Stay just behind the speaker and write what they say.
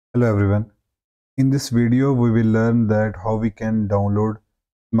Hello everyone. In this video, we will learn that how we can download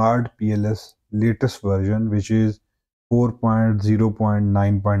SmartPLS latest version, which is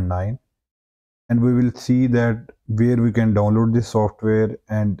 4.0.9.9, and we will see that where we can download this software,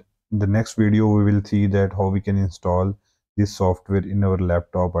 and in the next video we will see that how we can install this software in our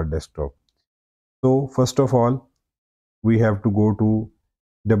laptop or desktop. So first of all, we have to go to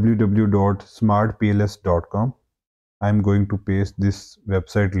www.smartpls.com. I'm going to paste this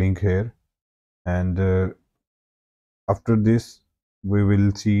website link here, and after this we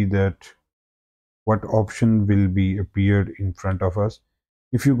will see that what option will be appeared in front of us.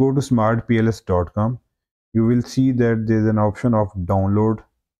 If you go to smartpls.com, you will see that there is an option of download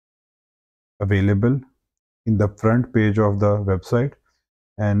available in the front page of the website,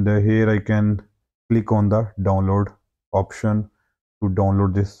 and here I can click on the download option to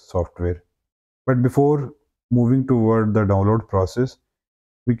download this software. But before moving toward the download process,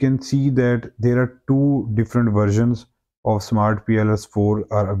 we can see that there are two different versions of SmartPLS 4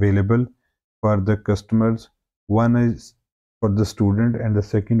 are available for the customers. One is for the student and the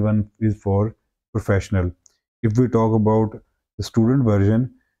second one is for professional. If we talk about the student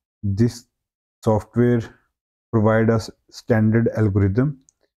version, this software provide us standard algorithm.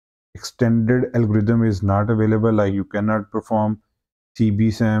 Extended algorithm is not available, like you cannot perform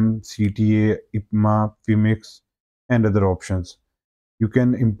CBSEM, CTA, IPMA, PMIX, and other options. You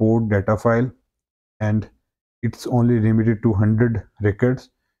can import data file, and it's only limited to 100 records.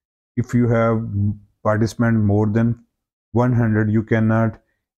 If you have participant more than 100, you cannot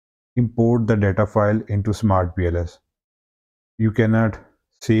import the data file into SmartPLS. You cannot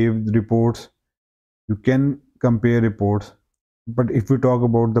save the reports. You can compare reports. But if we talk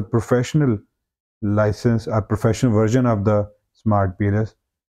about the professional license or professional version of the SmartPLS,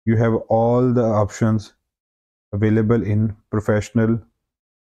 you have all the options available in professional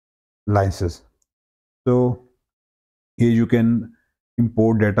license. So here you can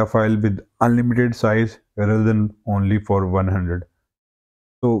import data file with unlimited size rather than only for 100.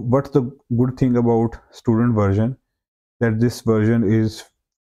 So what's the good thing about student version? That this version is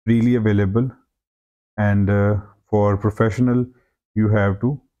freely available, and for professional you have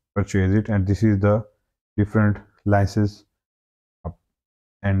to purchase it, and this is the different license,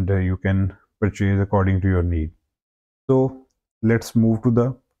 and you can purchase according to your need. So let's move to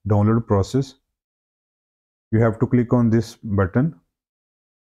the download process. You have to click on this button,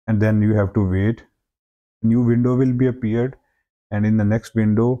 and then you have to wait. A new window will be appeared, and in the next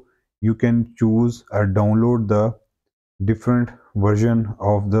window you can choose or download the different version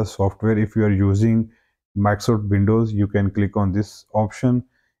of the software. If you are using Microsoft Windows, you can click on this option.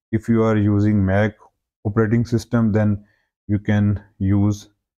 If you are using Mac operating system, then you can use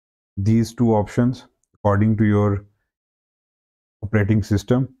these two options according to your operating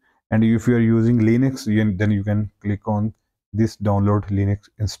system. And if you are using Linux, then you can click on this download Linux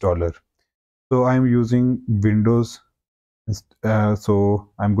installer. So I'm using Windows, so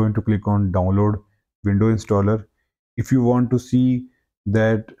I'm going to click on download window installer. If you want to see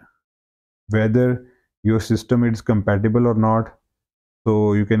that whether your system is compatible or not,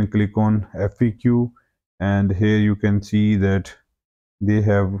 so you can click on FAQ, and here you can see that they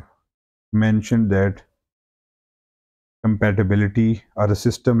have mentioned that compatibility or a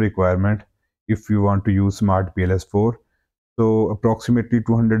system requirement if you want to use SmartPLS 4. So approximately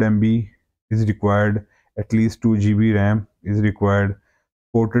 200 MB is required, at least 2 GB RAM is required.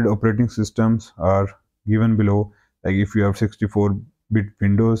 Ported operating systems are given below, like if you have 64-bit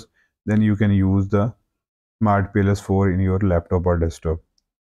Windows, then you can use the SmartPLS 4 in your laptop or desktop.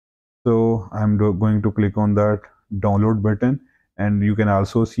 So I'm going to click on that download button, and you can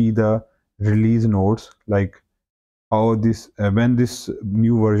also see the release notes, like how this when this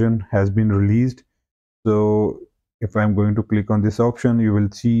new version has been released. So if I'm going to click on this option, you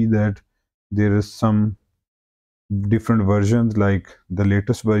will see that there is some different versions, like the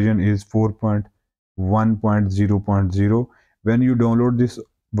latest version is 4.1.0.0. When you download this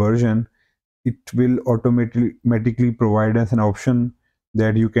version, it will automatically provide us an option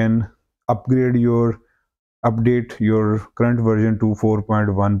that you can update your current version to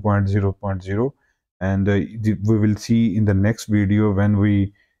 4.1.0.0. And we will see in the next video, when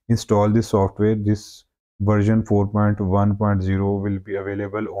we install this software, this version 4.1.0 will be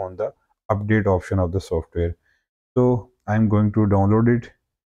available on the update option of the software. So I'm going to download it.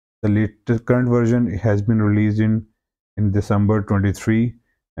 The latest current version has been released in December 23,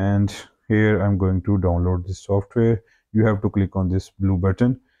 and here I'm going to download this software. You have to click on this blue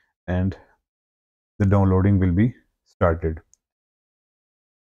button, and the downloading will be started.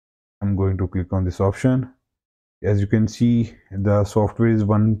 I'm going to click on this option, As you can see, the software is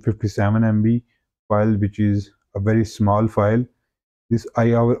 157 MB file, which is a very small file. This I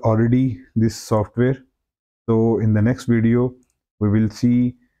have already this software. So in the next video, we will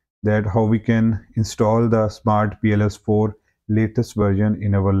see that how we can install the SmartPLS 4 latest version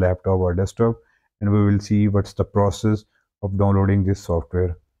in our laptop or desktop, and we will see what's the process of downloading this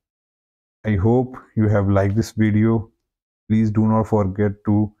software. I hope you have liked this video. Please do not forget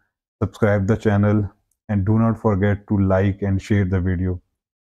to subscribe the channel and do not forget to like and share the video.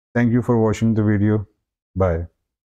 Thank you for watching the video. Bye.